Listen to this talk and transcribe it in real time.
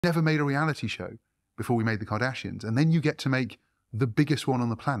never made a reality show before we made the Kardashians, and then you get to make the biggest one on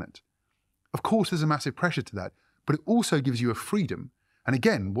the planet. Of course, there's a massive pressure to that, but it also gives you a freedom. And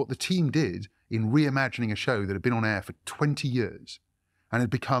again, what the team did in reimagining a show that had been on air for 20 years and had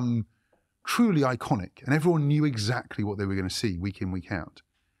become truly iconic, and everyone knew exactly what they were going to see week in, week out.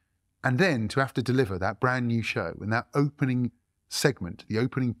 And then to have to deliver that brand new show, and that opening segment, the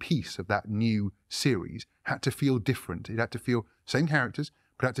opening piece of that new series had to feel different. It had to feel same characters,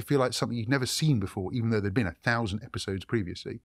 but it had to feel like something you'd never seen before, even though there'd been 1,000 episodes previously.